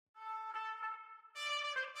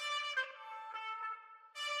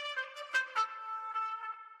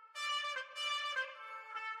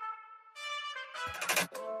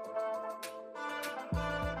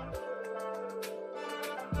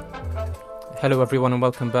Hello everyone and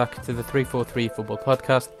welcome back to the 343 Football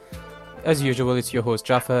Podcast. As usual, it's your host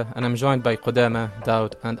Jaffa and I'm joined by Qudama,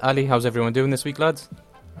 Daud and Ali. How's everyone doing this week, lads?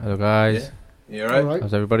 Hello guys. Yeah. You alright?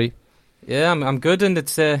 How's everybody? Yeah, I'm good, and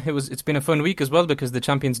it's been a fun week as well because the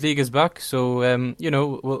Champions League is back. So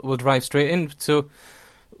we'll drive straight in. So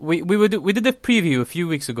we did a preview a few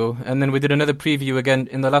weeks ago, and then we did another preview again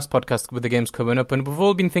in the last podcast with the games coming up, and we've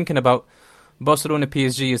all been thinking about Barcelona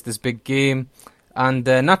PSG as this big game, and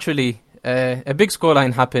naturally a big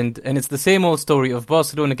scoreline happened, and it's the same old story of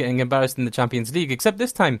Barcelona getting embarrassed in the Champions League, except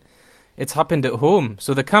this time it's happened at home.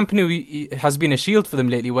 So the Camp Nou has been a shield for them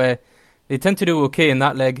lately, where they tend to do okay in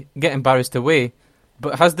that leg, get embarrassed away.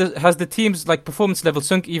 But has the team's performance level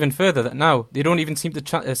sunk even further that now they don't even seem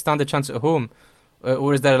to stand a chance at home?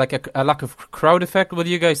 Or is there a lack of crowd effect? What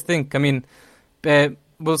do you guys think? I mean,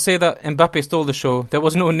 we'll say that Mbappe stole the show. There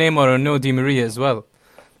was no Neymar or no Di Maria as well.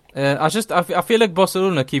 I feel like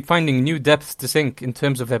Barcelona keep finding new depths to sink in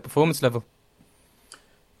terms of their performance level.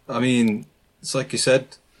 I mean, it's like you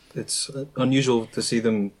said, it's unusual to see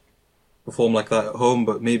them perform like that at home,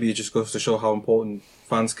 but maybe it just goes to show how important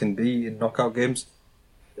fans can be in knockout games,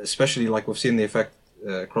 especially like we've seen the effect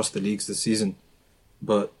across the leagues this season.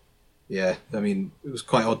 But yeah, I mean, it was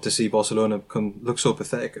quite odd to see Barcelona look so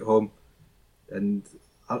pathetic at home, and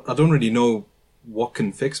I don't really know what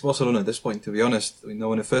can fix Barcelona at this point, to be honest. I mean,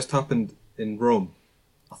 when it first happened in Rome,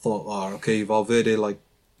 I thought, okay, Valverde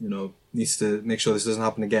needs to make sure this doesn't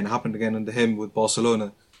happen again. It happened again under him with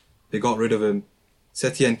Barcelona. They got rid of him.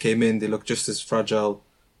 Setien came in, they looked just as fragile.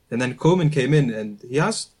 And then Koeman came in, and he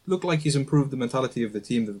has looked like he's improved the mentality of the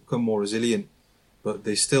team. They've become more resilient, but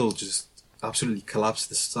they still just absolutely collapsed.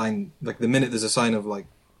 The minute there's a sign of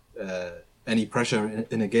any pressure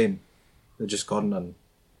in a game, they're just gone. And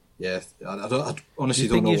yeah, I honestly don't know. Do you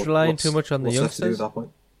think he's relying too much on the youngsters? At that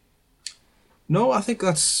point. No, I think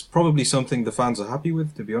that's probably something the fans are happy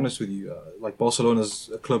with, to be honest with you. Barcelona's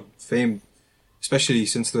a club famed, especially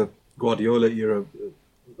since the Guardiola era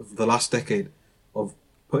of the last decade, of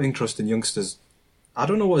putting trust in youngsters. I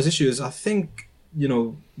don't know what his issue is. I think,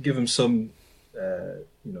 give him some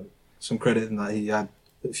credit in that he had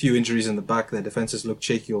a few injuries in the back. Their defences looked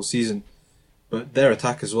shaky all season, but their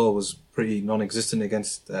attack as well was pretty non-existent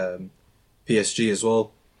against PSG as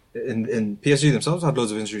well. And PSG themselves had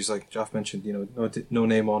loads of injuries, like Jaff mentioned. No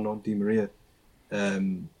Neymar, no Di Maria.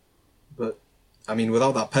 But I mean,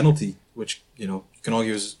 without that penalty, which you can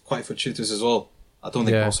argue is quite fortuitous as well, I don't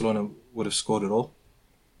think Barcelona would have scored at all.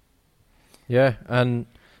 Yeah, and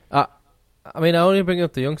I only bring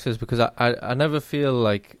up the youngsters because I never feel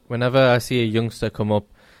like whenever I see a youngster come up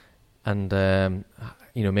and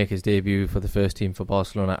make his debut for the first team for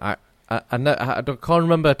Barcelona, I can't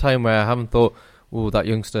remember a time where I haven't thought, oh, that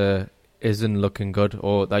youngster isn't looking good,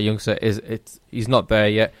 or that youngster he's not there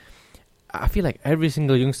yet. I feel like every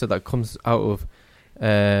single youngster that comes out of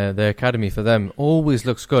the academy for them always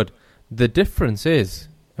looks good. The difference is,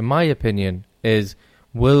 in my opinion, is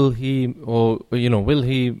will he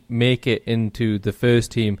make it into the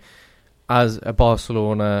first team as a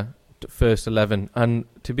Barcelona first 11? And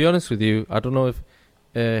to be honest with you, I don't know if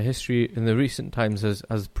history in the recent times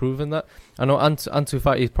has proven that. I know Ansu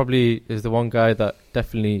Fati probably is the one guy that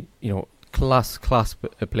definitely class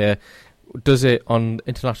player, does it on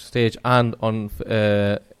international stage and on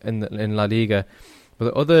in La Liga. But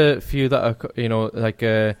the other few that are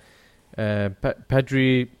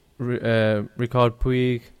Pedri, Ricard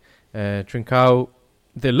Puig, Trincao,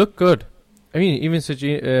 they look good. I mean, even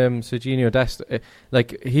Serginho Dest,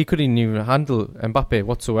 he couldn't even handle Mbappe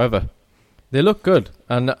whatsoever. They look good,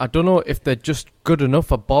 and I don't know if they're just good enough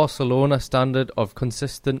for Barcelona standard of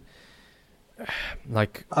consistent. I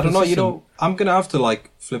don't know. I'm gonna have to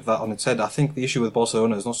flip that on its head. I think the issue with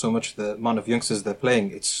Barcelona is not so much the amount of youngsters they're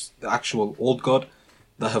playing; it's the actual old guard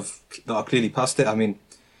that are clearly past it. I mean,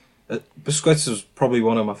 Busquets is probably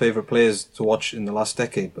one of my favourite players to watch in the last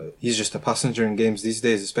decade, but he's just a passenger in games these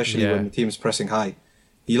days, especially when the team is pressing high.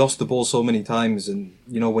 He lost the ball so many times, and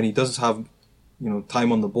when he does have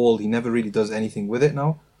time on the ball, he never really does anything with it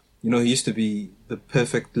now. He used to be the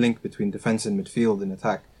perfect link between defence and midfield and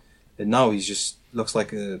attack, and now he's just looks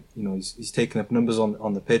like he's taking up numbers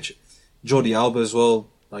on the pitch. Jordi Alba as well,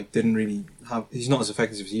 didn't really he's not as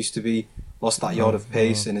effective as he used to be. Lost that yard of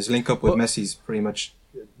pace, and his link up with Messi's pretty much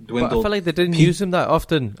dwindled. But I feel like they didn't use him that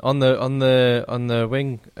often on the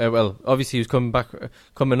wing. Well, obviously he was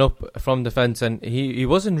coming up from defence, and he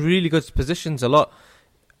was in really good positions a lot.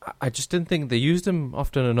 I just didn't think they used him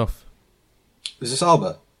often enough. Is this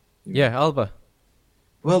Alba? Yeah, Alba.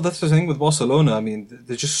 Well, that's the thing with Barcelona. I mean,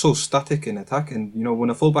 they're just so static in attack, and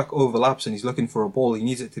when a fullback overlaps and he's looking for a ball, he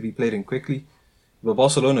needs it to be played in quickly. But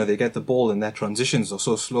Barcelona, they get the ball and their transitions are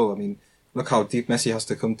so slow. I mean, look how deep Messi has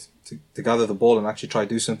to come to gather the ball and actually try to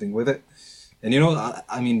do something with it. And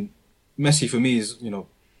I mean, Messi for me is the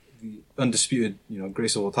undisputed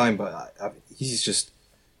greatest of all time, but he's just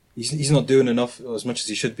he's not doing enough as much as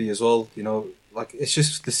he should be as well. Like it's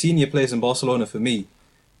just the senior players in Barcelona for me.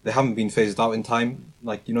 They haven't been phased out in time.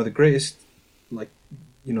 Like, the greatest,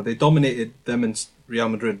 they dominated them in Real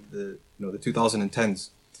Madrid, the 2010s.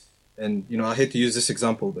 And, I hate to use this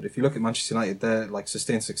example, but if you look at Manchester United, their,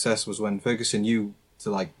 sustained success was when Ferguson knew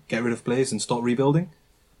to, get rid of players and start rebuilding.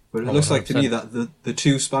 But it looks like to me that the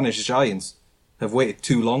two Spanish giants have waited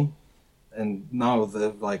too long. And now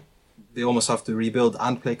they almost have to rebuild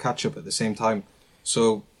and play catch up at the same time.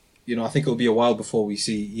 So, I think it'll be a while before we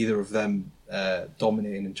see either of them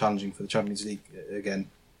dominating and challenging for the Champions League again.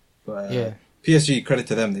 But PSG, credit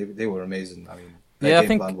to them, they were amazing. I mean, their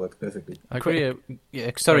game plan worked perfectly. I agree.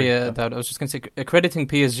 Dad, I was just going to say, accrediting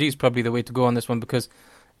PSG is probably the way to go on this one because,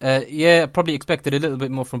 I probably expected a little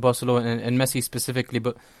bit more from Barcelona and Messi specifically,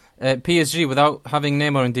 but PSG, without having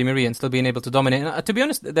Neymar and Di Maria and still being able to dominate, and to be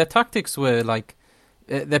honest, their tactics were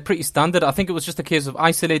they're pretty standard. I think it was just a case of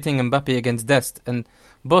isolating Mbappe against Dest, and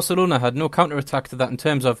Barcelona had no counter-attack to that in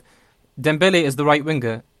terms of Dembele as the right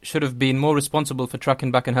winger should have been more responsible for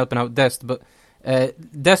tracking back and helping out Dest, but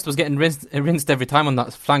Dest was getting rinsed every time on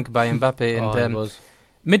that flank by Mbappe. And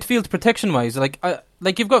midfield protection-wise,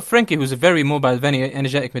 you've got Frenkie, who's a very mobile, very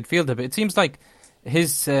energetic midfielder, but it seems like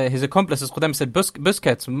his accomplice, as Khodem said,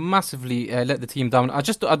 Busquets, massively let the team down. I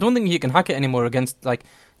don't think he can hack it anymore against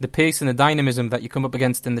the pace and the dynamism that you come up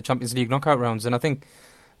against in the Champions League knockout rounds. And I think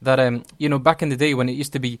that back in the day when it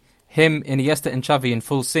used to be him, Iniesta and Xavi in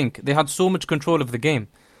full sync, they had so much control of the game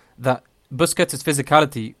that Busquets'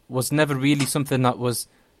 physicality was never really something that was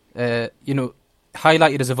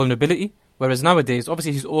highlighted as a vulnerability. Whereas nowadays,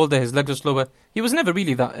 obviously he's older, his legs are slower. He was never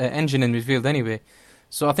really that engine in midfield anyway.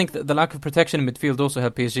 So I think that the lack of protection in midfield also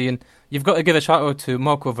helped PSG. And you've got to give a shout out to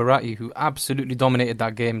Marco Verratti, who absolutely dominated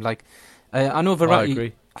that game. I know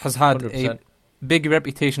Verratti has had 100%. A big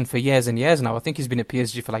reputation for years and years now. I think he's been at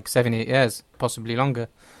PSG for 7-8 years, possibly longer.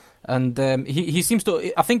 And he seems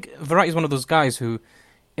to... I think Verratti is one of those guys who,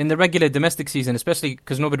 in the regular domestic season, especially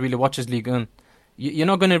because nobody really watches Ligue 1, you're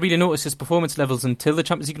not going to really notice his performance levels until the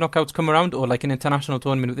Champions League knockouts come around, or an international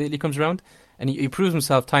tournament with Italy comes around, and he proves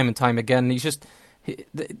himself time and time again. He's just...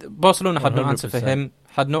 Barcelona had 100%. No answer for him,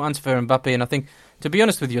 had no answer for Mbappe, and I think, to be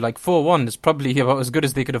honest with you, 4-1 is probably about as good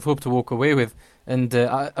as they could have hoped to walk away with. And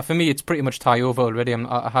for me, it's pretty much tie over already,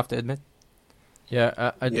 I have to admit.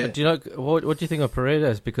 Yeah, do you know what do you think of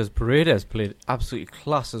Paredes? Because Paredes played absolutely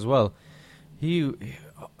class as well.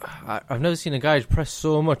 I've never seen a guy press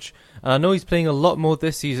so much, and I know he's playing a lot more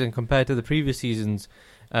this season compared to the previous seasons.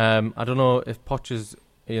 I don't know if Poch is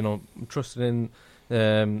trusted in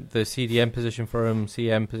the CDM position for him,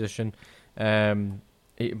 CM position,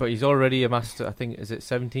 but he's already amassed, I think, is it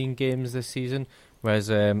 17 games this season,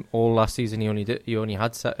 whereas all last season he only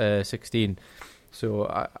had 16. So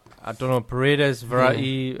I don't know, Paredes,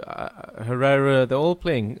 Verratti, Herrera, they're all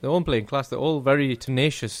playing class. They're all very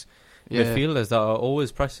tenacious midfielders that are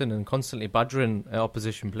always pressing and constantly badgering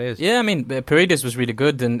opposition players. Yeah, I mean, Paredes was really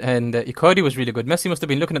good and Icardi was really good. Messi must have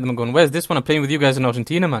been looking at them and going, "Where's this one? I'm playing with you guys in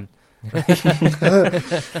Argentina, man." I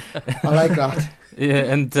like that.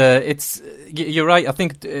 Yeah, and you're right. I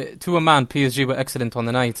think to a man, PSG were excellent on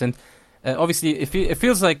the night, and obviously it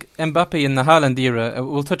feels like Mbappe in the Haaland era.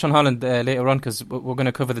 We'll touch on Haaland later on because we're going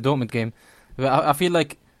to cover the Dortmund game. But I feel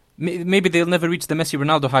like maybe they'll never reach the Messi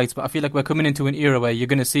Ronaldo heights, but I feel like we're coming into an era where you're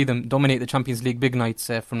going to see them dominate the Champions League big nights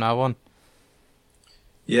from now on.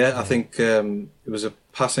 Yeah, I think it was a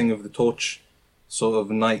passing of the torch sort of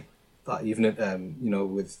night that evening.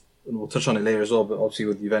 With, and we'll touch on it later as well, but obviously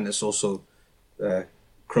with Juventus also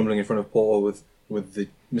crumbling in front of Porto with the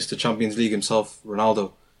Mr. Champions League himself,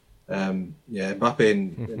 Ronaldo. Mbappe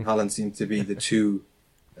and Haaland seem to be the two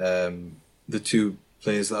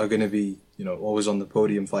players that are going to be always on the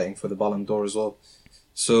podium fighting for the Ballon d'Or as well.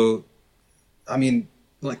 So, I mean,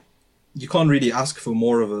 you can't really ask for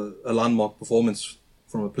more of a landmark performance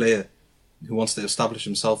from a player who wants to establish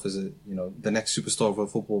himself as the next superstar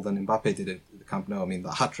of football than Mbappe did at the Camp Nou. I mean,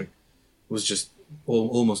 the hat-trick was just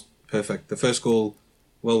almost perfect. The first goal,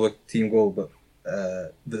 well-worked team goal, but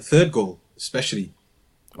the third goal especially,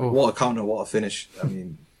 what a counter, what a finish. I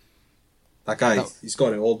mean, that guy, he's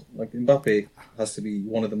got it all. Mbappe has to be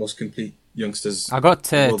one of the most complete youngsters. I got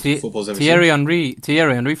Thierry Henry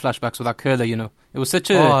flashbacks with that curler. It was such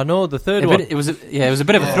a... Oh, I know, the third one. It was a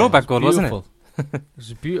bit of a throwback goal, wasn't it? It's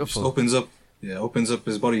Just beautiful. opens up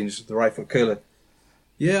his body and just the right foot curler.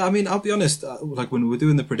 Yeah, I mean, I'll be honest. Like when we were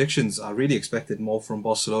doing the predictions, I really expected more from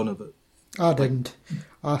Barcelona, but I like, didn't.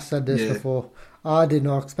 I said this yeah, before. I did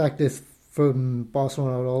not expect this from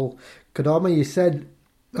Barcelona at all. Kadama, you said,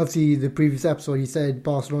 obviously, the previous episode, you said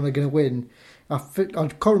Barcelona are going to win. I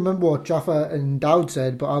can't remember what Jaffa and Dowd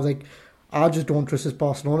said, but I was like, I just don't trust this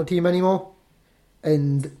Barcelona team anymore.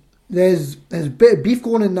 And there's a bit of beef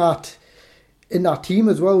going in that team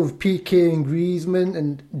as well with PK and Griezmann.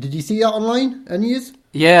 And did you see that online? Any of you?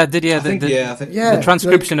 Yeah, I did. Yeah, I think the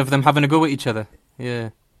transcription of them having a go at each other. Yeah.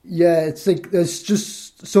 Yeah, it's like there's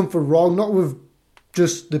just something wrong, not with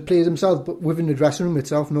just the players themselves, but within the dressing room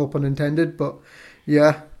itself, no pun intended. But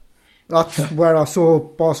yeah, that's where I saw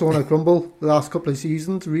Barcelona crumble the last couple of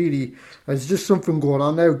seasons, really. There's just something going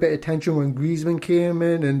on there, a bit of tension when Griezmann came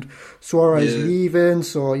in and Suarez leaving,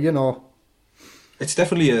 so, it's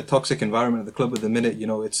definitely a toxic environment at the club at the minute.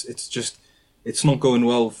 It's not going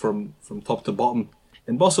well from top to bottom.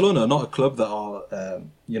 And Barcelona are not a club that are,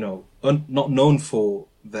 not known for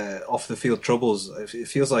their off the field troubles. It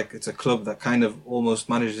feels like it's a club that kind of almost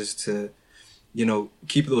manages to,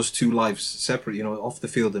 keep those two lives separate. Off the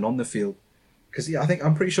field and on the field. Because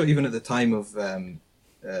I'm pretty sure even at the time of,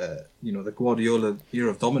 the Guardiola era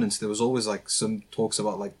of dominance, there was always like some talks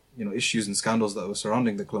about like issues and scandals that were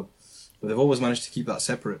surrounding the club, but they've always managed to keep that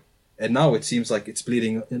separate. And now it seems like it's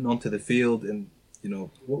bleeding onto the field. And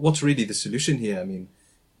what's really the solution here? I mean,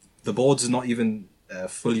 the board's not even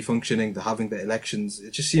fully functioning. They're having the elections.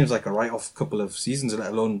 It just seems like a write-off couple of seasons,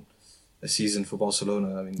 let alone a season for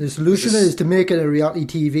Barcelona. I mean, the solution is to make it a reality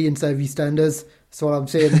TV instead of EastEnders. That's what I'm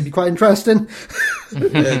saying. It'd be quite interesting.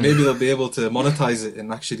 Yeah, maybe they'll be able to monetize it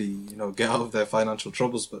and actually, get out of their financial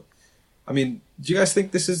troubles. But I mean, do you guys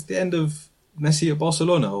think this is the end of Messi at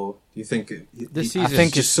Barcelona, or do you think This season, I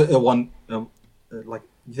think just like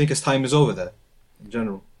you think his time is over there in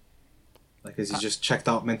general? Like, is he just checked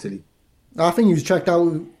out mentally? I think he was checked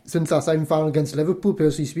out since that semi-final against Liverpool,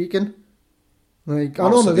 personally speaking. Like, I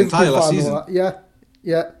know I'm a Liverpool fan. Last season.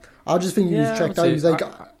 Yeah. I just think he was checked out. He's like,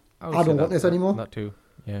 I don't want this anymore. That too,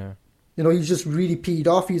 yeah. He's just really peed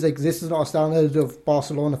off. He's like, this is not a standard of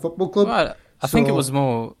Barcelona Football Club. Well, I think it was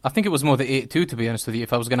more the 8-2, to be honest with you,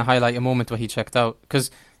 if I was going to highlight a moment where he checked out. Because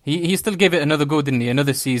he still gave it another go, didn't he?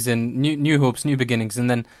 Another season, new hopes, new beginnings. And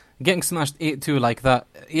then getting smashed 8-2 like that.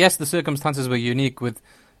 Yes, the circumstances were unique with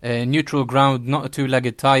neutral ground, not a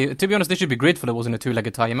two-legged tie. To be honest, they should be grateful it wasn't a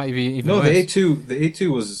two-legged tie. It might be even worse. The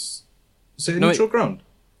 8-2 was it a neutral ground?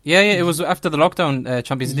 Yeah, it was after the lockdown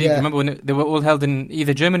Champions League. Yeah. Remember when they were all held in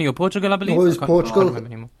either Germany or Portugal, I believe? No, it was Portugal. I can't remember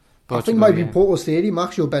anymore. I think it might be Porto Stadium,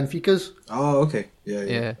 actually, or Benfica's. Oh, okay. Yeah.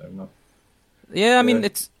 Yeah. Fair enough. Yeah, I mean,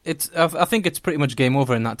 I think it's pretty much game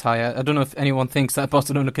over in that tie. I don't know if anyone thinks that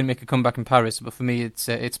Barcelona can make a comeback in Paris, but for me, it's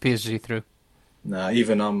PSG through. Nah,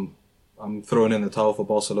 even I'm throwing in the towel for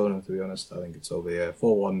Barcelona, to be honest. I think it's over. Yeah,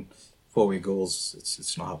 4-1, 4-way goals.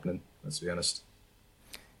 It's not happening. Let's be honest.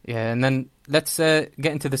 Yeah, and then let's get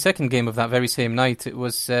into the second game of that very same night. It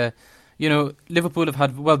was, Liverpool have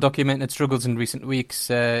had well-documented struggles in recent weeks,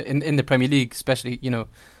 in the Premier League, especially,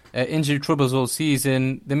 injury troubles all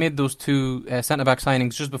season. They made those two centre-back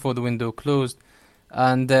signings just before the window closed.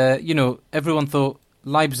 And, everyone thought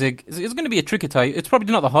Leipzig is going to be a tricky tie. It's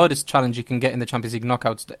probably not the hardest challenge you can get in the Champions League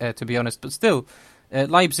knockouts, to be honest. But still,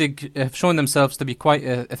 Leipzig have shown themselves to be quite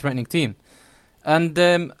a threatening team. And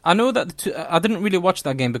I know that I didn't really watch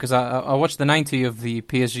that game because I watched the 90 of the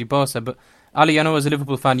PSG Barca. But Ali, I know as a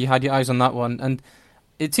Liverpool fan, you had your eyes on that one, and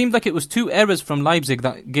it seemed like it was two errors from Leipzig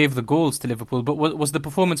that gave the goals to Liverpool. But was the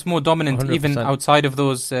performance more dominant 100%. even outside of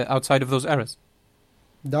those errors?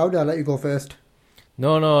 Dowd, I'll let you go first.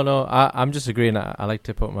 No. I'm just agreeing. I like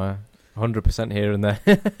to put my 100% here and there.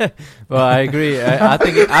 Well, I agree.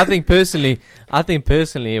 I think personally,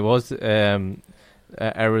 it was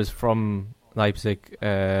errors from Leipzig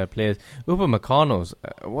players. Upamecano's,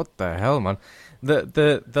 what the hell, man?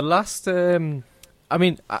 The last, I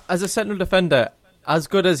mean, as a central defender, as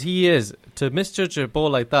good as he is, to misjudge a ball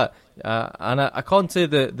like that, and I can't say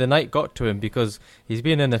the night got to him because he's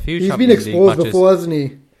been in a few. He's Champions been League exposed matches. before, hasn't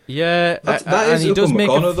he? Yeah, that and is he does make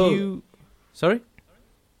a Upamecano, few. though. Sorry.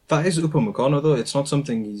 That is Upamecano, though. It's not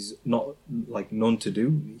something he's not like known to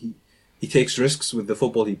do. He takes risks with the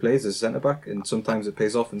football he plays as centre back, and sometimes it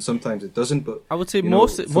pays off, and sometimes it doesn't. But I would say for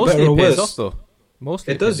mostly better or it pays worse, off, though.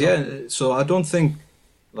 Mostly it does, pays yeah. off. So I don't think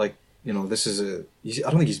this is I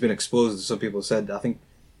don't think he's been exposed, as some people said. I think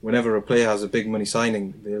whenever a player has a big money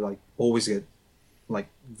signing, they like always get like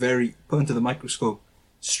very put into the microscope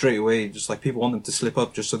straight away. Just like people want them to slip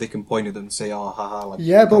up just so they can point at them and say, "Oh, haha!" Like,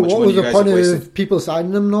 yeah, but what was the point of wasted? people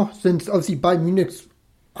signing him now? Since obviously Bayern Munich's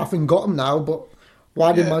haven't got him now, but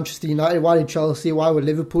why did Manchester United? Why did Chelsea? Why were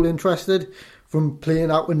Liverpool interested? From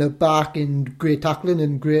playing out in the back and great tackling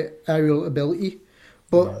and great aerial ability,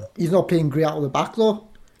 but he's not playing great out of the back though.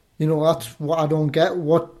 You know, that's what I don't get.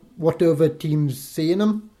 What the other teams seeing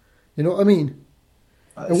him? You know what I mean?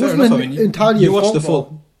 It wasn't entirely. You watched the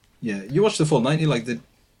full. Yeah, you watched the full 90. Like,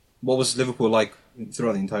 what was Liverpool like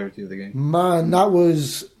throughout the entirety of the game? Man,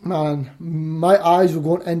 my eyes were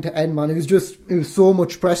going end to end. Man, it was so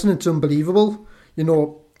much pressing. It's unbelievable. You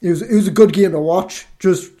know, it was a good game to watch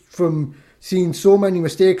just from seeing so many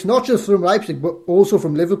mistakes, not just from Leipzig, but also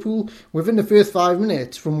from Liverpool. Within the first 5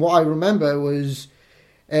 minutes, from what I remember, was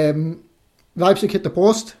Leipzig hit the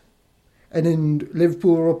post, and then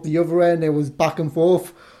Liverpool were up the other end. It was back and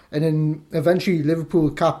forth, and then eventually Liverpool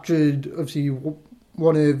captured, obviously,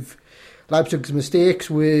 one of Leipzig's mistakes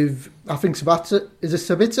with, I think, Sabitzer. Is it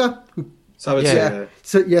Sabitzer? Sabitzer,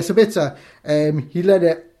 yeah. Sabitzer. He led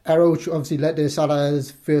it. Arrow obviously led to Salah's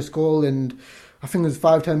first goal, and I think it was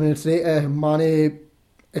 5-10 minutes later, Mane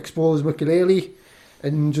exposed Makelele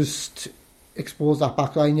and just exposed that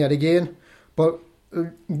back line yet again. But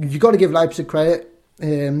you got to give Leipzig credit.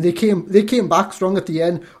 They came back strong at the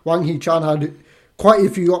end. Wang Hee-chan had quite a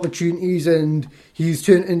few opportunities, and he's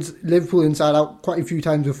turned Liverpool inside out quite a few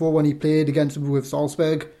times before when he played against them with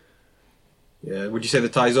Salzburg. Yeah, would you say the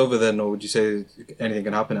tie's over then, or would you say anything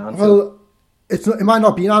can happen at Anfield? Well, it might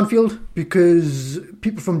not be in Anfield because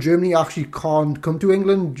people from Germany actually can't come to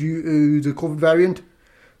England due to the COVID variant.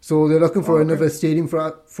 So they're looking for another stadium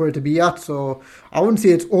for it to be at. So I wouldn't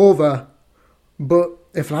say it's over, but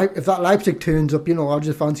if that Leipzig turns up, you know, I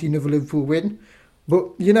just fancy another Liverpool win.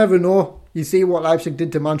 But you never know. You see what Leipzig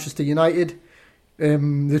did to Manchester United.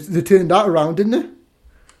 They turned that around, didn't they?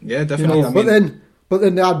 Yeah, definitely. You know, but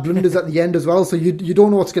then they had blunders at the end as well. So you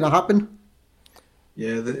don't know what's going to happen.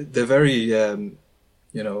 Yeah, they're very, a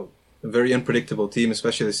very unpredictable team,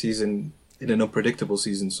 especially this season, in an unpredictable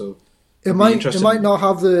season. So it might not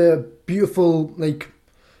have the beautiful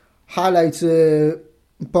highlights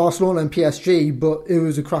Barcelona and PSG, but it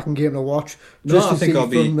was a cracking game to watch. Just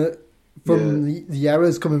the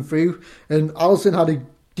errors coming through, and Alisson had a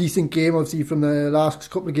decent game. Obviously, from the last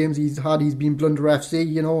couple of games he's been blunder FC.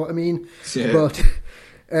 You know what I mean? Yeah. But.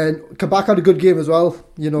 And Kabak had a good game as well,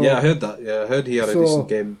 you know. Yeah, I heard that. Yeah, I heard he had a decent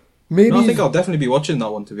game. I think I'll definitely be watching that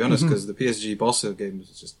one, to be honest, because the PSG Barca game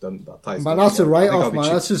has just done that ties. Man, that's a write-off, man.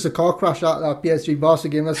 That's just a car crash at that PSG Barca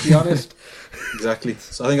game, let's be honest. Exactly.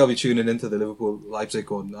 So I think I'll be tuning into the Liverpool-Leipzig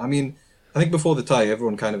one. I mean, I think before the tie,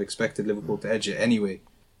 everyone kind of expected Liverpool to edge it anyway.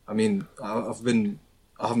 I mean, I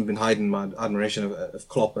haven't been hiding my admiration of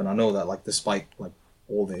Klopp, and I know that, despite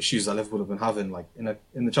all the issues that Liverpool have been having,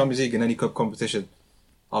 in the Champions League, in any cup competition,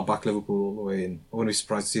 I'll back Liverpool all the way, and I wouldn't be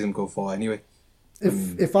surprised to see them go far anyway.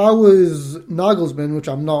 If I was Nagelsmann, which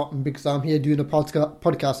I'm not because I'm here doing a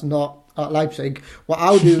podcast, not at Leipzig, what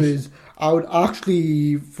I would do is I would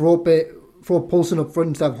actually throw Poulsen up front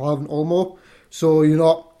instead of having Olmo. So you're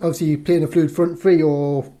not obviously playing a fluid front three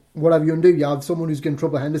or whatever you want to do. You have someone who's getting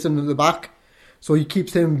trouble Henderson in the back, so he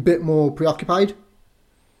keeps him a bit more preoccupied.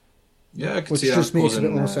 Yeah, I can which see that. Which just makes a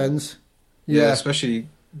bit more sense. Yeah, especially.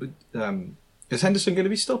 Is Henderson going to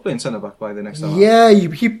be still playing centre-back by the next hour? Yeah,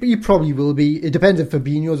 he probably will be. It depends if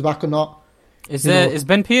Fabinho's back or not. Is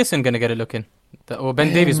Ben Pearson going to get a look in? Or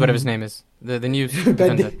Ben Davies, whatever his name is. The new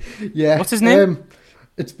defender. Yeah. What's his name?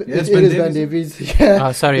 It is Ben Davies. Yeah.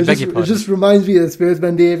 Oh, sorry, beg your pardon. It just reminds me of the Spurs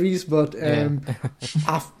Ben Davies, but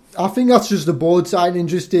I think that's just a board signing,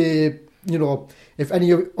 just to, if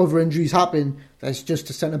any other injuries happen, there's just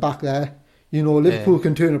a centre-back there. Liverpool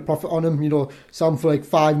can turn a profit on him. Some for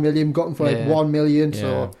 5 million, got him for 1 million.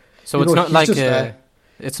 Yeah. So it's not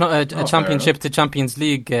it's not a championship to Champions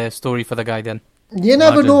League story for the guy then. You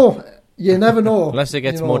never know. You never know. Unless it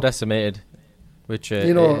gets more decimated, which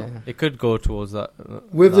it could go towards that.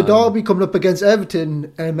 With the derby coming up against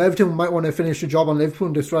Everton, Everton might want to finish the job on Liverpool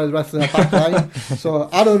and destroy the rest of their back line. So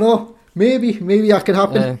I don't know. Maybe that can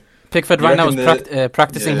happen. Pickford right now is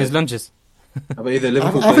practicing his lunges. I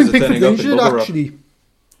think Pickford's injured, actually.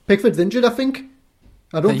 Pickford's injured, I think.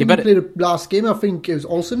 I don't think he played the last game. I think it was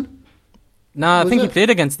Olsen. No, I think he played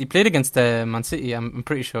against Man City. I'm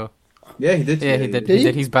pretty sure. Yeah, he did. Yeah, he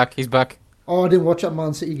did. He's back. Oh, I didn't watch that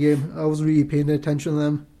Man City game. I wasn't really paying attention to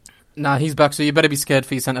them. Nah, he's back, so you better be scared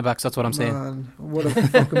for your centre-backs. That's what I'm saying. Man, what a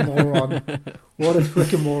fucking moron. What a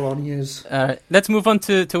freaking moron he is. Let's move on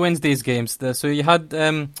to Wednesday's games. So you had...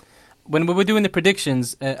 when we were doing the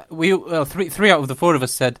predictions, three out of the four of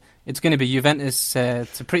us said it's going to be Juventus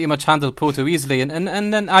to pretty much handle Porto easily. And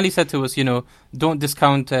then Ali said to us, don't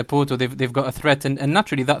discount Porto. They've got a threat, and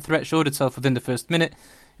naturally that threat showed itself within the first minute.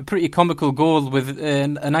 A pretty comical goal with a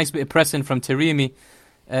nice bit of pressing from Terimi.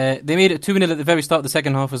 They made it 2-0 at the very start of the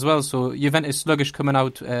second half as well, so Juventus sluggish coming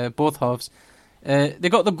out both halves. They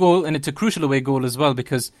got the goal, and it's a crucial away goal as well,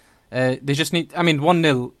 because they just need...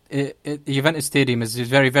 1-0 at Juventus Stadium is a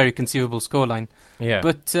very, very conceivable scoreline. Yeah.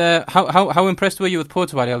 But how impressed were you with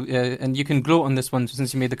Porto, and you can gloat on this one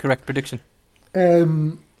since you made the correct prediction. They're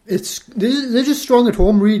just strong at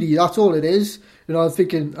home, really. That's all it is. I was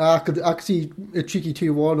thinking I could see a cheeky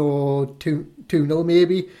 2-1 or 2-0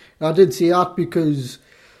 maybe. And I did see that because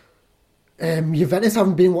Juventus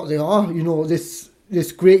haven't been what they are.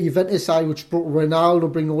 This great Juventus side which brought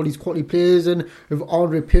Ronaldo, bringing all these quality players in, with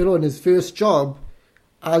Andre Pirlo in his first job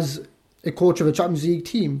as a coach of a Champions League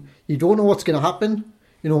team. You don't know what's going to happen.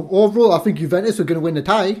 Overall, I think Juventus were going to win the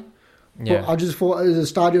tie. Yeah. But I just thought as a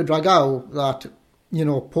Stadio Dragao that,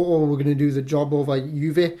 Porto were going to do the job over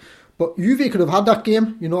Juve. But Juve could have had that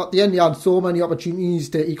game. At the end, they had so many opportunities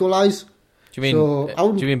to equalise. Do you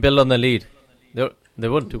mean build on the lead? They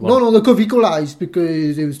wouldn't 2-1. No, they could have equalised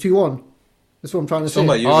because it was 2-1. That's what I'm trying to say.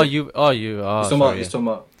 He's talking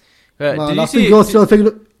about.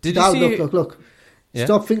 Did you see? Look. Yeah?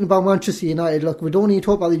 Stop thinking about Manchester United. Look, we don't need to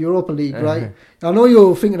talk about the Europa League, right? I know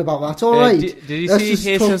you're thinking about that. All right. Did you see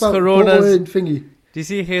Jesus Corona's thingy? Did you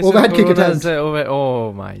see Jesus Corona's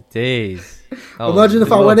oh my days. Imagine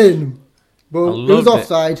if I went in. But it was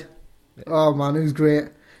offside. Oh man, it was great.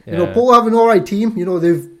 Yeah. Porto have an alright team.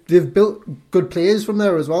 They've built good players from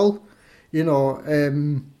there as well.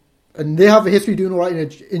 And they have a history doing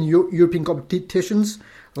alright in European competitions.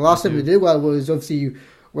 The last time they did well was obviously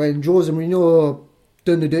when Jose Mourinho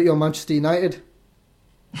done the dirty on Manchester United.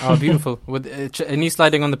 Oh, beautiful. With a knee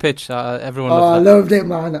sliding on the pitch. Everyone loved that. I loved it,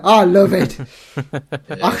 man. I love it.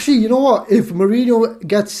 Actually, you know what? If Mourinho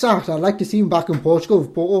gets sacked, I'd like to see him back in Portugal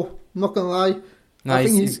with Porto. I'm not going to lie.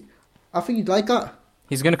 Nice. I think he'd like that.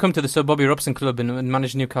 He's going to come to the Sir Bobby Robson club and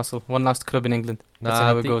manage Newcastle. One last club in England. That's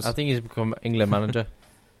how it goes. I think he's become England manager.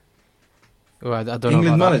 Oh, I don't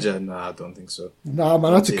England know manager? Nah, I don't think so. Nah,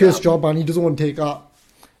 man, that's a cursed job, man. He doesn't want to take that.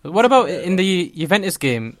 What about in the Juventus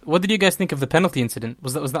game? What did you guys think of the penalty incident?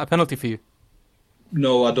 Was that a penalty for you?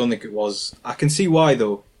 No, I don't think it was. I can see why,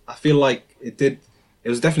 though. I feel like it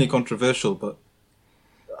was definitely controversial, but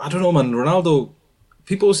I don't know, man. Ronaldo,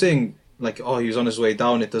 people are saying, like, oh, he was on his way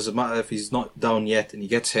down. It doesn't matter if he's not down yet and he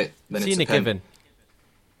gets hit, then it's a pen. Given.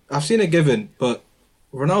 I've seen it given, but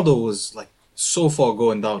Ronaldo was, like, so far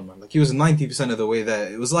going down, man. Like, he was 90% of the way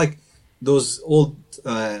there. It was like those old,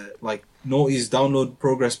 noughties download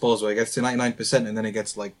progress balls where it gets to 99% and then it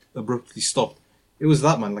gets, like, abruptly stopped. It was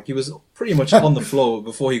that, man. Like, he was pretty much on the floor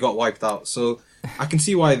before he got wiped out. So I can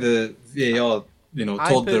see why the VAR,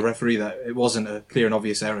 told the referee that it wasn't a clear and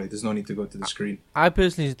obvious error. There's no need to go to the screen. I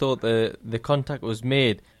personally thought the contact was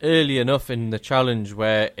made early enough in the challenge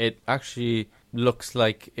where it actually looks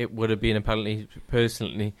like it would have been a penalty,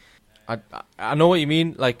 personally. I know what you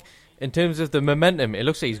mean. Like, in terms of the momentum, it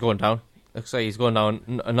looks like he's going down.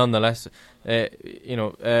 Nonetheless. But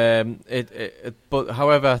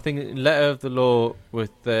however, I think letter of the law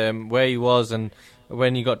with where he was and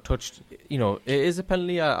when he got touched, it is a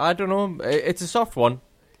penalty. I don't know. It's a soft one,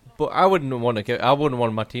 but I wouldn't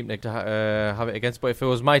want my team to have it against. But if it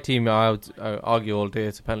was my team, I would argue all day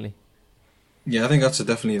it's a penalty. Yeah, I think that's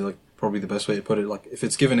definitely probably the best way to put it. Like, if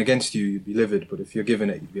it's given against you, you'd be livid, but if you're given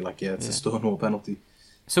it, you'd be like, yeah, it's a Stonewall penalty.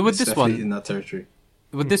 So with it's this one, in that territory.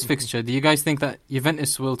 With this fixture, do you guys think that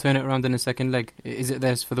Juventus will turn it around in the second leg? Is it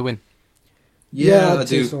theirs for the win? Yeah, I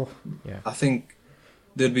do. So. Yeah. I think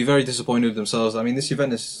they'd be very disappointed with themselves. I mean, this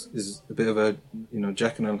Juventus is a bit of a,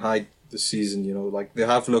 Jekyll and Hyde this season. Like, they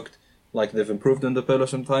have looked like they've improved under Pirlo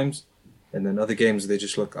sometimes, and then other games they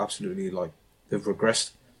just look absolutely like they've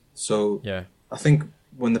regressed. So yeah. I think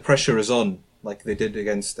when the pressure is on, like they did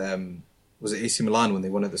against was it AC Milan when they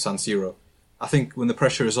won at the San Siro, I think when the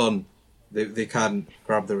pressure is on, they can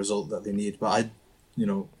grab the result that they need. But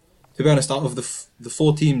to be honest, out of the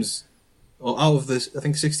four teams, or out of the, I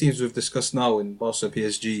think 6 teams we've discussed now in Barca,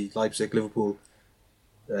 PSG, Leipzig, Liverpool,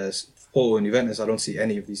 Porto and Juventus, I don't see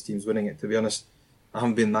any of these teams winning it, to be honest. I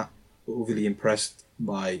haven't been that overly impressed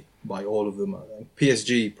by all of them.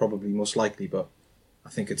 PSG probably most likely, but I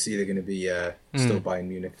think it's either going to be still Bayern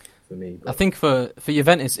Munich for me. But I think for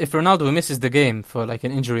Juventus, if Ronaldo misses the game for like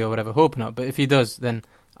an injury or whatever, hope not, but if he does, then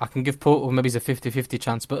I can give Porto maybe a 50-50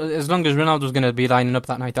 chance. But as long as Ronaldo's going to be lining up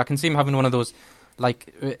that night, I can see him having one of those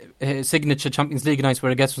signature Champions League nights where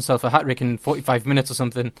he gets himself a hat-trick in 45 minutes or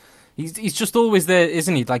something. He's just always there,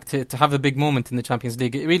 isn't he? Like to have a big moment in the Champions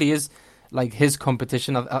League. It really is like his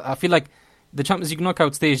competition. I feel like the Champions League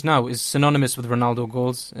knockout stage now is synonymous with Ronaldo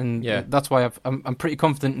goals, and that's why I'm pretty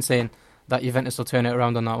confident in saying that Juventus will turn it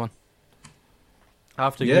around on that one. I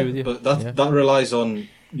have to agree with you. But that relies on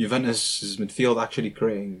Juventus' midfield actually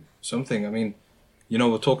creating something. I mean, we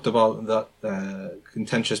talked about that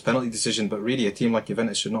contentious penalty decision, but really a team like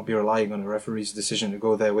Juventus should not be relying on a referee's decision to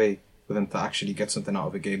go their way for them to actually get something out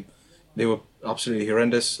of a game. They were absolutely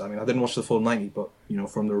horrendous. I mean, I didn't watch the full 90, but,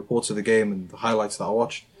 from the reports of the game and the highlights that I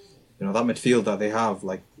watched, that midfield that they have,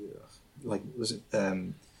 like was it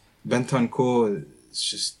Bentancur, it's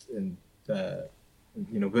just, and,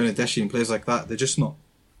 Bernardeschi and players like that, they're just not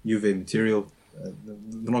Juve material.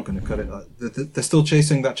 They're not going to cut it. They're still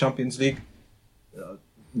chasing that Champions League.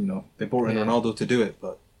 They brought in Ronaldo to do it,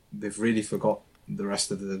 but they've really forgot the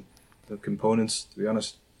rest of the components, to be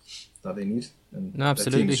honest, that they need. And no,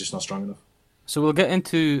 absolutely. Their team is just not strong enough. So we'll get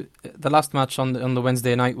into the last match on the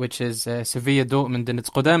Wednesday night, which is Sevilla Dortmund, and it's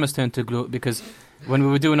Kodama's turn to gloat, because when we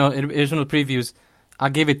were doing our original previews, I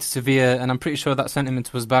gave it to Sevilla, and I'm pretty sure that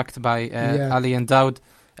sentiment was backed by Ali and Daud.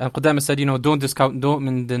 Kodama said, don't discount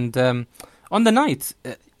Dortmund, and on the night,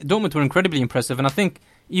 Dortmund were incredibly impressive, and I think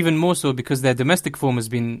even more so because their domestic form has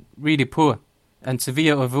been really poor, and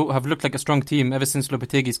Sevilla have looked like a strong team ever since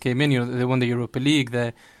Lopetegui's came in. They won the Europa League.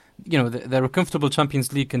 They're a comfortable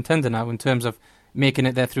Champions League contender now in terms of making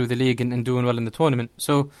it there through the league and doing well in the tournament.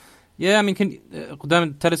 So, can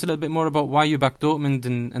Qudam tell us a little bit more about why you backed Dortmund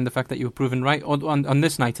and the fact that you were proven right on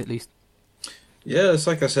this night at least? Yeah, it's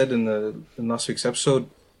like I said in last week's episode.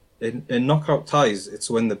 In knockout ties, it's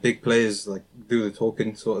when the big players do the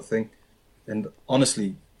talking sort of thing. And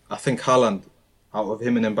honestly, I think Haaland, out of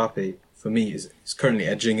him and Mbappe, for me, is currently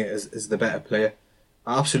edging it as the better player.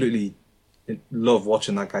 I absolutely love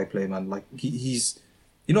watching that guy play, man. He's,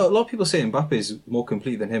 a lot of people say Mbappe is more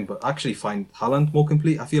complete than him, but I actually find Haaland more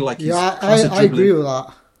complete. I feel like he's I agree with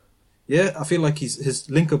that. Yeah, I feel like his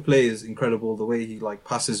link-up play is incredible. The way he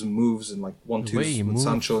passes and moves and 1-2s with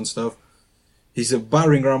Sancho and stuff. He's a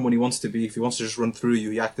battering ram when he wants to be. If he wants to just run through you,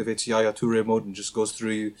 he activates Yaya Toure mode and just goes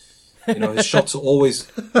through you. His shots are always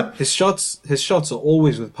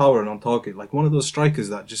with power and on target. Like one of those strikers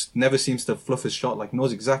that just never seems to fluff his shot.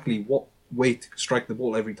 Knows exactly what way to strike the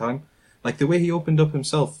ball every time. Like the way he opened up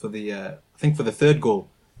himself for the for the third goal,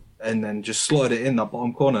 and then just slotted it in that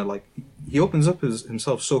bottom corner. He opens up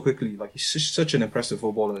himself so quickly. He's such an impressive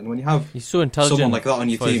footballer. And when you have he's so intelligent someone like that on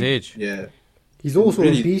your for team, his age. yeah, he's also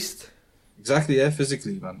really, a beast. Exactly, yeah,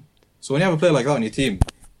 physically, man. So when you have a player like that on your team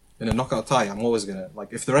in a knockout tie, I'm always gonna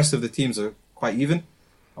if the rest of the teams are quite even,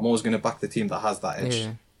 I'm always gonna back the team that has that edge.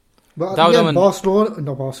 Yeah. But at the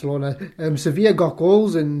end, Sevilla got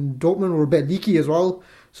goals and Dortmund were a bit leaky as well.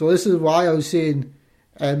 So this is why I was saying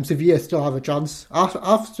Sevilla still have a chance.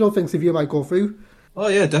 I still think Sevilla might go through. Oh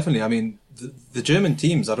yeah, definitely. I mean, the German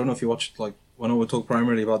teams, I don't know if you watched, when I would talk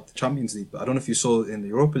primarily about the Champions League, but I don't know if you saw in the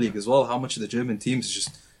Europa League as well, how much of the German teams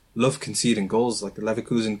just love conceding goals. Like the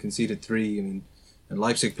Leverkusen conceded 3, and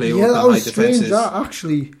Leipzig play over that high was strange, defences.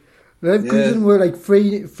 Actually. Leverkusen were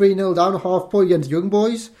 3-0 down at half point against Young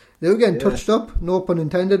Boys. They were getting touched up, no pun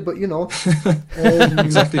intended, but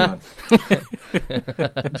Exactly, man.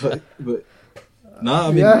 but no,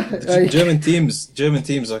 I mean, German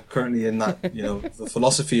teams are currently in that, the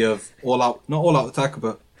philosophy of not all out attack,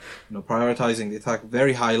 but prioritizing the attack,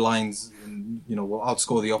 very high lines, and will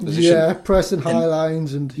outscore the opposition. Yeah, pressing high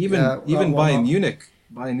lines, and even Bayern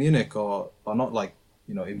Munich are not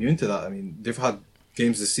immune to that. I mean, they've had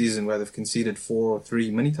games this season where they've conceded 4 or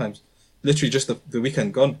 3 many times, literally just the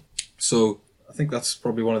weekend gone. So I think that's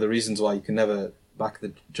probably one of the reasons why you can never back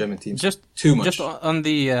the German teams too much. Just on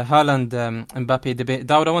the Haaland Mbappe debate,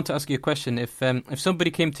 Daud, I want to ask you a question. If somebody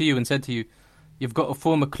came to you and said to you, you've got to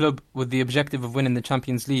form a club with the objective of winning the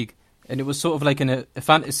Champions League, and it was sort of like in a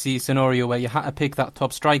fantasy scenario where you had to pick that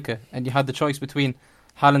top striker, and you had the choice between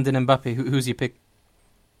Haaland and Mbappe, who's you pick?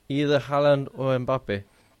 Either Haaland or Mbappe.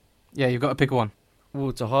 Yeah, you've got to pick one. Oh,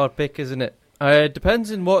 it's a hard pick, isn't it? It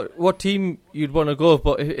depends on what team you'd want to go,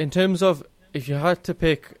 but in terms of if you had to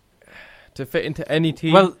pick to fit into any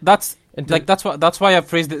team, well, that's why I've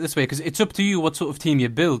phrased it this way, because it's up to you what sort of team you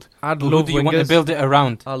build. Who do you want to build it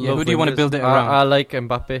around? Who do you want to build it around? I like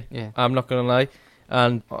Mbappe. Yeah. I'm not going to lie,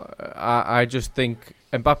 and I just think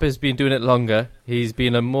Mbappe's been doing it longer. He's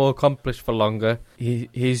been more accomplished for longer.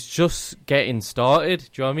 He's just getting started.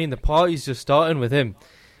 Do you know what I mean? The party's just starting with him.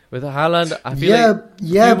 With Haaland, I feel like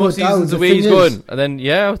 2 more seasons the way he's going, and then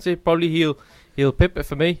I would say probably he'll he'll pip it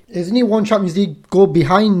for me. Isn't he one Champions League goal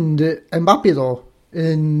behind Mbappe though?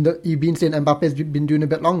 And you've been saying Mbappe's been doing a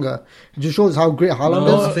bit longer. It just shows how great Haaland No,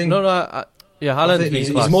 is. Haaland's been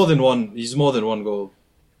he's class. more than one. He's more than one goal.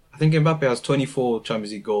 I think Mbappe has 24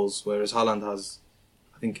 Champions League goals, whereas Haaland has,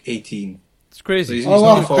 I think, 18. It's crazy. So he's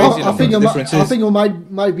not far off. I think The it difference is-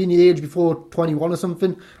 might be in the age before 21 or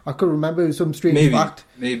something. I couldn't remember. It was some strange fact.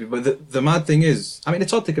 Maybe. But the mad thing is, I mean,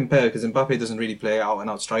 it's hard to compare because Mbappe doesn't really play out and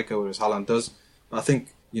out striker, whereas Haaland does. But I think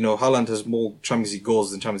Haaland has more Champions League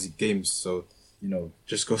goals than Champions League games. So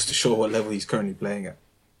just goes to show what level he's currently playing at.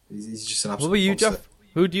 He's just an absolute. What about you, monster. Jeff?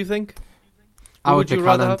 Who do you think? I would pick you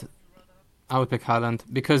rather Haaland. have? I would pick Haaland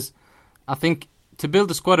because I think to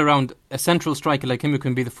build a squad around a central striker like him who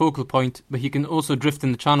can be the focal point, but he can also drift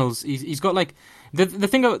in the channels. He's got like the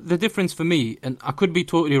difference for me, and I could be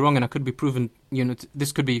totally wrong, and I could be proven.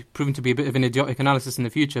 This could be proven to be a bit of an idiotic analysis in the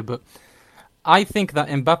future, but I think that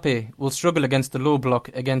Mbappe will struggle against the low block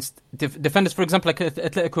against defenders, for example, like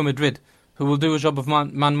Atletico Madrid, who will do a job of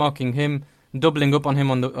man marking him, doubling up on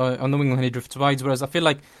him on the wing when he drifts wide. Whereas I feel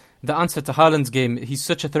like the answer to Haaland's game, he's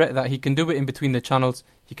such a threat that he can do it in between the channels.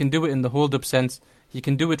 He can do it in the hold-up sense. He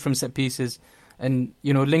can do it from set pieces, and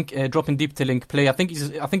dropping deep to link play. I think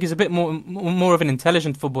he's a bit more of an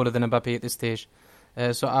intelligent footballer than Mbappe at this stage.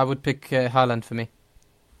 So I would pick Haaland for me.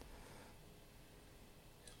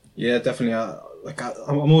 Yeah, definitely.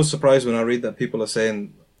 I'm always surprised when I read that people are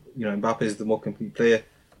saying, Mbappe is the more complete player.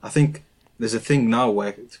 I think there's a thing now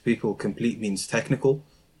where to people complete means technical,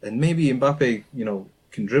 and maybe Mbappe,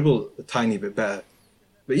 can dribble a tiny bit better.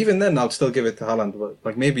 But even then, I'd still give it to Haaland. But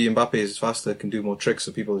like maybe Mbappe is faster, can do more tricks,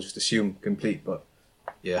 so people just assume complete. But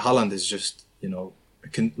yeah, Haaland is just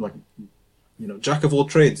jack of all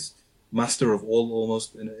trades, master of all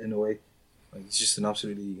almost in a way. Like he's just an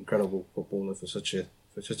absolutely incredible footballer for such a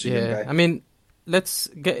young guy. I mean, let's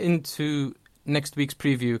get into next week's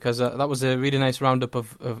preview because that was a really nice roundup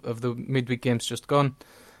of the midweek games just gone.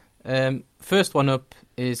 First one up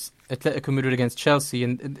is Atletico Madrid against Chelsea,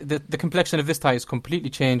 and the complexion of this tie has completely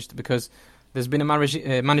changed because there's been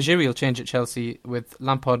a managerial change at Chelsea with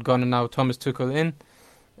Lampard gone and now Thomas Tuchel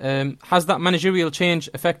in. Has that managerial change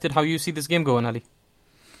affected how you see this game going, Ali?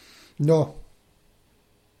 No.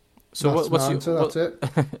 So that's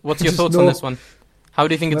it. What's your thoughts on this one? How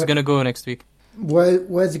do you think it's going to go next week?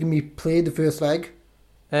 Where's it going to be played, the first leg?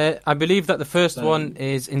 I believe that the first one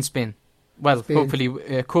is in Spain. Well, Spain. Hopefully,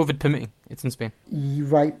 COVID permitting, it's in Spain.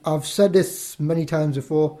 Right. I've said this many times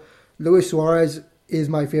before. Luis Suarez is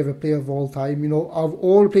my favourite player of all time. Of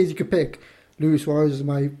all the players you could pick, Luis Suarez is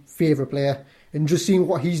my favourite player. And just seeing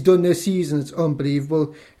what he's done this season, it's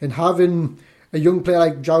unbelievable. And having a young player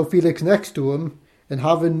like João Felix next to him, and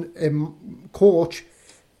having a coach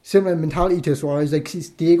similar mentality to Suarez, like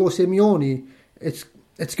Diego Simeone, it's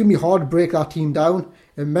going to be hard to break that team down.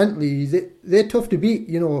 And mentally, they're tough to beat.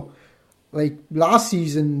 Like last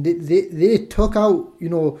season, they took out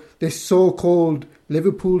this so-called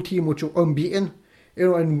Liverpool team, which were unbeaten.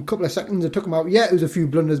 In a couple of seconds, they took them out. Yeah, it was a few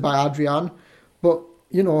blunders by Adrian, but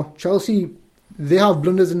Chelsea, they have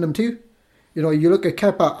blunders in them too. You look at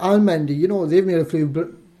Kepa and Mendy. They've made a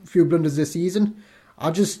few blunders this season.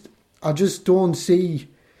 I just don't see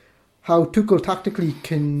how Tuchel tactically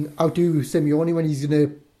can outdo Simeone when he's going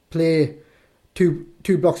to play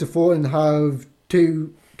two blocks of four and have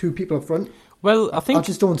two people up front. Well, I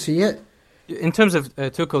just don't see it. In terms of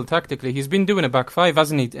Tuchel tactically, he's been doing a back five,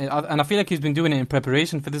 hasn't he? And I feel like he's been doing it in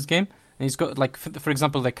preparation for this game. And he's got, like, for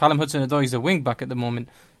example, like Callum Hudson-Odoi is a wing back at the moment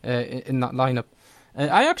in that lineup.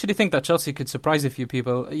 I actually think that Chelsea could surprise a few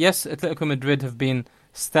people. Yes, Atletico Madrid have been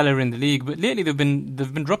stellar in the league, but lately they've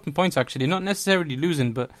been dropping points. Actually, not necessarily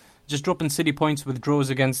losing, but just dropping silly points with draws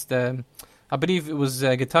against. I believe it was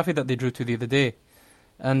Getafe that they drew to the other day.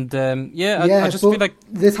 And I just feel like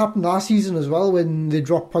this happened last season as well when they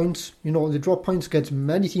dropped points. They dropped points against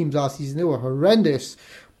many teams last season. They were horrendous,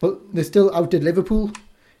 but they still outdid Liverpool.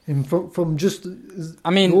 And from just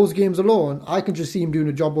those games alone, I can just see him doing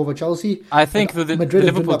a job over Chelsea. I think the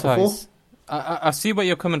Liverpool ties. Before. I see where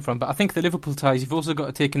you're coming from, but I think the Liverpool ties, you've also got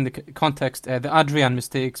to take in the context the Adrian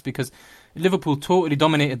mistakes, because Liverpool totally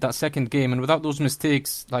dominated that second game, and without those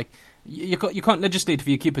mistakes, like you can't legislate for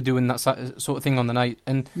your keeper doing that sort of thing on the night.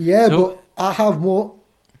 And but I have more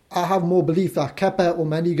belief that Kepa or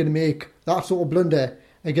Mendy are going to make that sort of blunder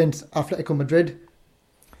against Atletico Madrid.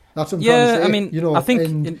 That's what I'm trying to say. I mean, I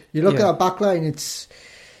think you look at our backline. It's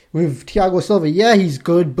with Thiago Silva. Yeah, he's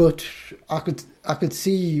good, but I could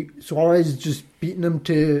see Suarez just beating him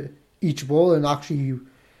to each ball and actually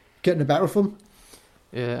getting the better of him.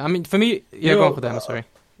 Yeah, I mean, for me, go on for that. Sorry.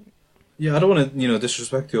 Yeah, I don't want to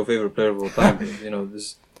disrespect your favorite player of all time. But,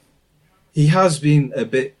 He has been a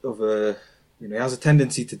bit of a, he has a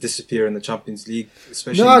tendency to disappear in the Champions League,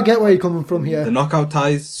 especially. No, I get where you're coming from here. The knockout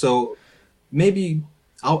ties. So maybe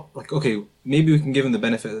maybe we can give him the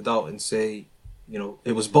benefit of the doubt and say,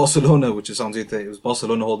 it was Barcelona, which sounds weird. It was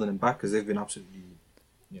Barcelona holding him back because they've been absolutely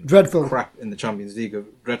dreadful crap in the Champions League.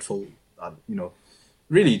 Dreadful,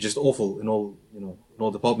 really just awful in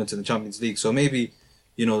all departments in the Champions League. So maybe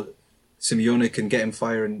Simeone can get him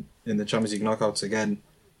firing in the Champions League knockouts again.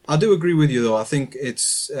 I do agree with you though. I think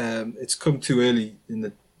it's come too early in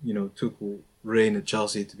the Tuchel reign at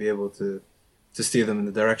Chelsea to be able to steer them in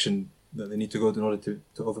the direction that they need to go in order to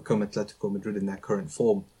overcome Atletico Madrid in their current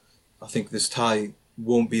form. I think this tie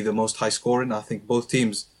won't be the most high scoring. I think both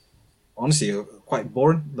teams, honestly, are quite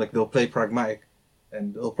boring. Like, they'll play pragmatic,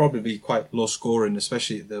 and it'll probably be quite low scoring,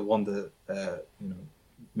 especially the Wanda,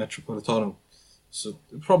 Metropolitano. So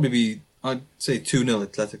it'll probably be, I'd say 2-0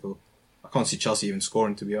 Atletico. I can't see Chelsea even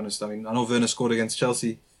scoring, to be honest. I mean, I know Werner scored against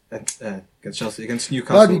Chelsea, against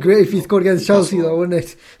Newcastle. That'd be great if he scored against Chelsea, though, wouldn't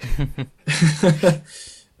it?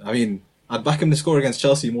 I mean, I'd back him to score against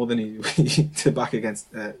Chelsea more than to back him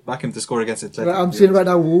to score against Atletico. Right, I'm saying right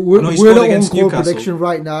now, we're not on goal prediction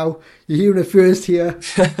right now. You're hearing it first here.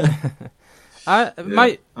 I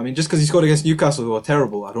mean, just because he scored against Newcastle, who are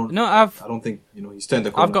terrible, I don't think he's turned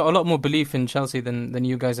the corner. I've got a lot more belief in Chelsea than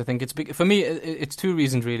you guys. I think for me, it's two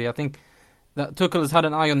reasons really. I think that Tuchel has had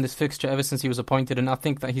an eye on this fixture ever since he was appointed, and I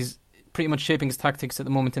think that he's pretty much shaping his tactics at the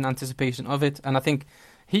moment in anticipation of it. And I think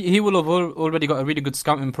he will have already got a really good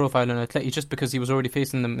scouting profile on Atleti just because he was already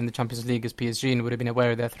facing them in the Champions League as PSG and would have been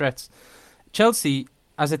aware of their threats. Chelsea,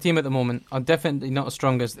 as a team at the moment, are definitely not as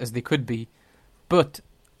strong as they could be, but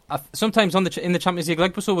sometimes in the Champions League,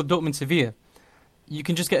 like we saw with Dortmund Sevilla, you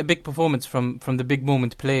can just get a big performance from the big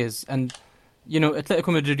moment players. And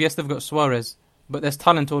Atletico Madrid, yes, they've got Suarez, but there's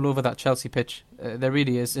talent all over that Chelsea pitch. There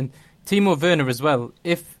really is. And Timo Werner as well.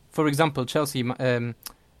 If, for example, Chelsea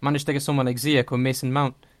managed to get someone like Ziyech or Mason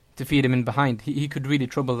Mount to feed him in behind, he could really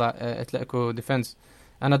trouble that Atletico defence.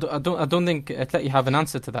 And I don't think Atleti have an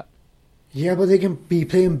answer to that. Yeah, but they can be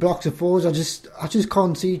playing blocks of fours. I just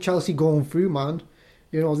can't see Chelsea going through, man.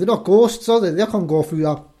 They're not ghosts, are they? They can't go through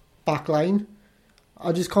that back line.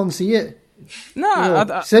 I just can't see it. No, I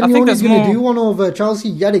think Simeone's going to do one over Chelsea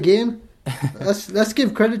yet again. Let's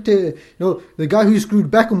give credit to the guy who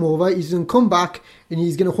screwed Beckham over. He's going to come back and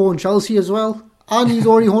he's going to horn Chelsea as well, and he's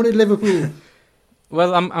already horned Liverpool.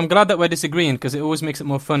 Well, I'm glad that we're disagreeing because it always makes it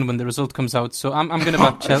more fun when the result comes out. So I'm going to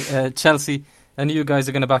back Chelsea, and you guys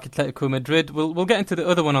are going to back Atletico Madrid. We'll get into the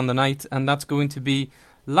other one on the night, and that's going to be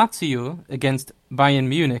Lazio against Bayern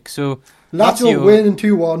Munich. So Lazio winning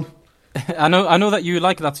 2-1. I know that you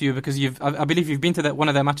like Lazio because I believe you've been to one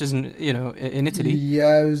of their matches in Italy.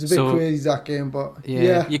 Yeah, it was a bit crazy that game, but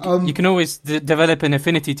you can always develop an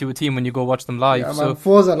affinity to a team when you go watch them live. Yeah, man,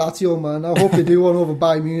 Forza Lazio, man. I hope they do one over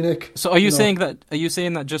Bayern Munich. So are you saying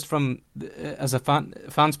that just from as a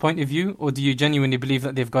fan's point of view, or do you genuinely believe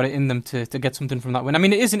that they've got it in them to get something from that win? I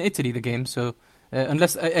mean, it is in Italy, the game, so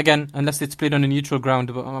unless it's played on a neutral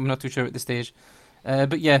ground, but I'm not too sure at this stage.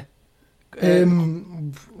 But yeah.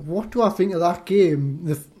 What do I think of that game?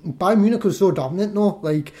 The Bayern Munich was so dominant. No,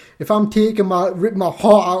 like if I'm ripping my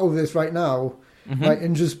heart out of this right now, right,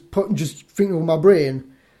 and just thinking with my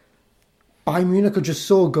brain, Bayern Munich are just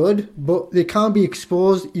so good, but they can't be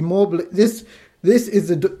exposed. Immobile. This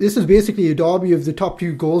is basically a derby of the top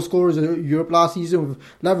two goal scorers of Europe last season with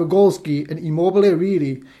Lewandowski and Immobile.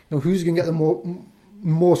 Really, who's going to get the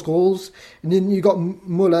most goals? And then you got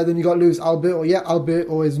Muller, then you got Luis Alberto. Yeah,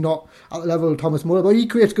 Alberto is not at the level of Thomas Muller, but he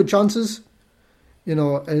creates good chances,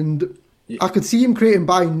 and I could see him creating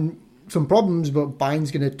Bayern some problems, but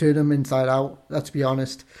Bayern's going to turn him inside out, let's be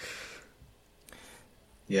honest.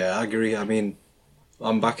 Yeah, I agree. I mean,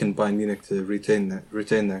 I'm backing Bayern Munich to retain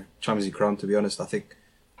their Champions League crown, to be honest. I think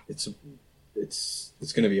it's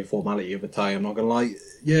going to be a formality of a tie, I'm not going to lie.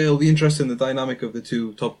 Yeah, it'll be interesting, the dynamic of the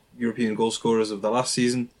two top European goal scorers of the last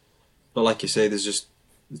season. But like you say,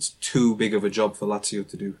 it's too big of a job for Lazio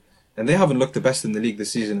to do. And they haven't looked the best in the league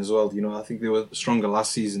this season as well. I think they were stronger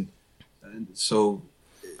last season. And so...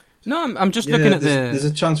 No, I'm just looking at there's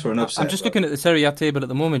a chance for an upset. I'm just looking at the Serie A table at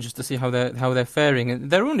the moment just to see how they're faring. And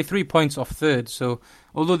they're only 3 points off third, so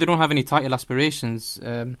although they don't have any title aspirations,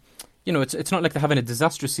 it's not like they're having a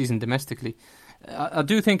disastrous season domestically. I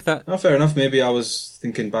do think that... No, fair enough. Maybe I was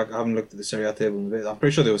thinking back. I haven't looked at the Serie A table in a bit. I'm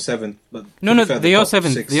pretty sure they were 7th. But no, they are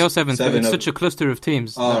 7th. They are 7th. It's such a cluster of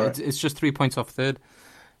teams. Right. It's just 3 points off third.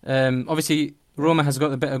 Obviously, Roma has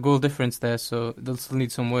got a better goal difference there, so they'll still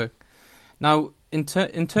need some work. Now, in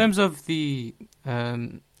terms of the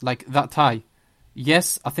that tie,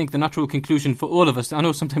 yes, I think the natural conclusion for all of us, I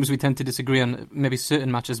know sometimes we tend to disagree on maybe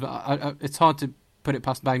certain matches, but it's hard to put it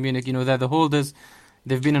past Bayern Munich. You know, they're the holders.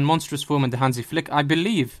 They've been in monstrous form under Hansi Flick. I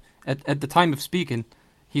believe, at the time of speaking,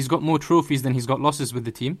 he's got more trophies than he's got losses with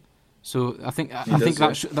the team. So I think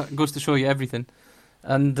that goes to show you everything.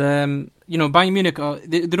 And, you know, Bayern Munich,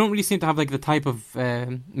 they don't really seem to have like the type of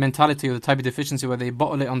mentality or the type of deficiency where they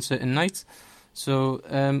bottle it on certain nights. So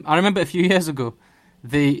I remember a few years ago,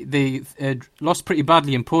 they lost pretty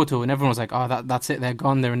badly in Porto, and everyone was like, oh, that's it, they're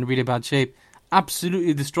gone, they're in really bad shape.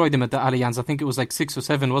 Absolutely destroyed them at the Allianz. I think it was like 6 or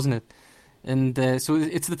 7, wasn't it? And so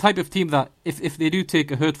it's the type of team that if they do take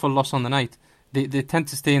a hurtful loss on the night, they tend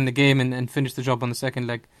to stay in the game and finish the job on the second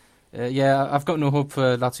leg. I've got no hope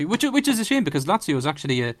for Lazio, which is a shame because Lazio is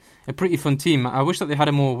actually a pretty fun team. I wish that they had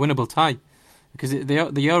a more winnable tie because they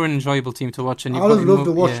are an enjoyable team to watch. And I would have loved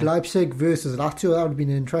to watch Leipzig versus Lazio. That would have been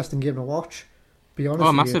an interesting game to watch. Be honest.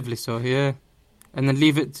 Oh, massively so. Yeah, and then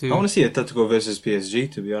leave it to. I want to see Atletico versus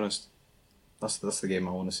PSG. To be honest, that's the game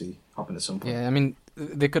I want to see happen at some point. Yeah, I mean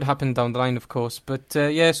they could happen down the line, of course. But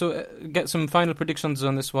so get some final predictions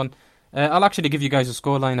on this one. I'll actually give you guys a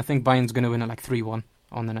scoreline. I think Bayern's going to win at like 3-1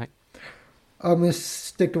 on the night. I'm going to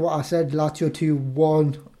stick to what I said, Lazio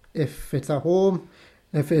 2-1 if it's at home.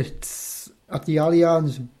 If it's at the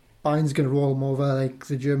Allianz, Bayern's going to roll them over like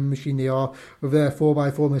the German machine they are with their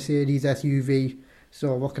 4x4 Mercedes SUV.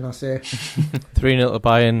 So what can I say? 3-0 to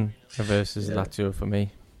Bayern versus Lazio for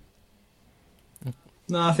me.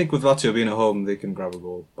 No, I think with Lazio being at home, they can grab a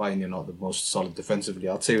goal. Bayern, you're not the most solid defensively.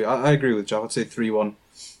 I'd say I agree with Jav. I'd say 3-1.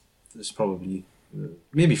 It's probably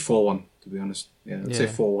maybe 4-1 to be honest. I'd say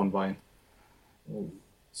 4-1 Bayern.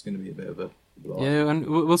 It's going to be a bit of a blowout. Yeah, and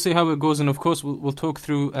we'll see how it goes, and of course we'll talk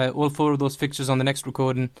through all 4 of those fixtures on the next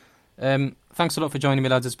recording. Thanks a lot for joining me,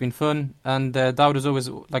 lads. It's been fun, and Dawood, as always,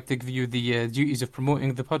 like to give you the duties of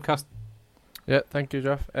promoting the podcast. Yeah, thank you,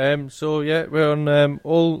 Jeff. We're on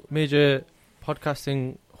all major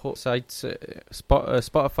podcasting sites: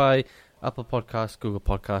 Spotify, Apple Podcasts, Google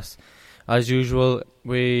Podcasts. As usual,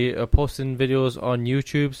 we are posting videos on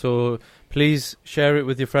YouTube, so please share it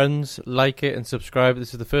with your friends, like it and subscribe.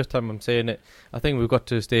 This is the first time I'm saying it. I think we've got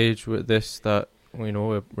to a stage with this that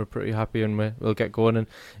we're pretty happy and we'll get going. And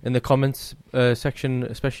in the comments section,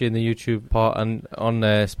 especially in the YouTube part and on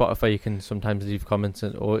Spotify, you can sometimes leave comments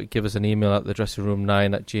or give us an email at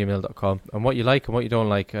thedressingroom9@gmail.com and what you like and what you don't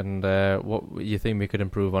like and what you think we could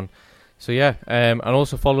improve on. So and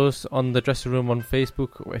also follow us on the Dressing Room on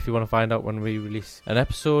Facebook if you want to find out when we release an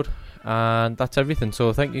episode. And that's everything.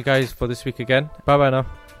 So thank you guys for this week again. Bye bye now.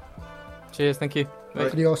 Cheers, thank you.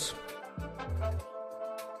 Adios.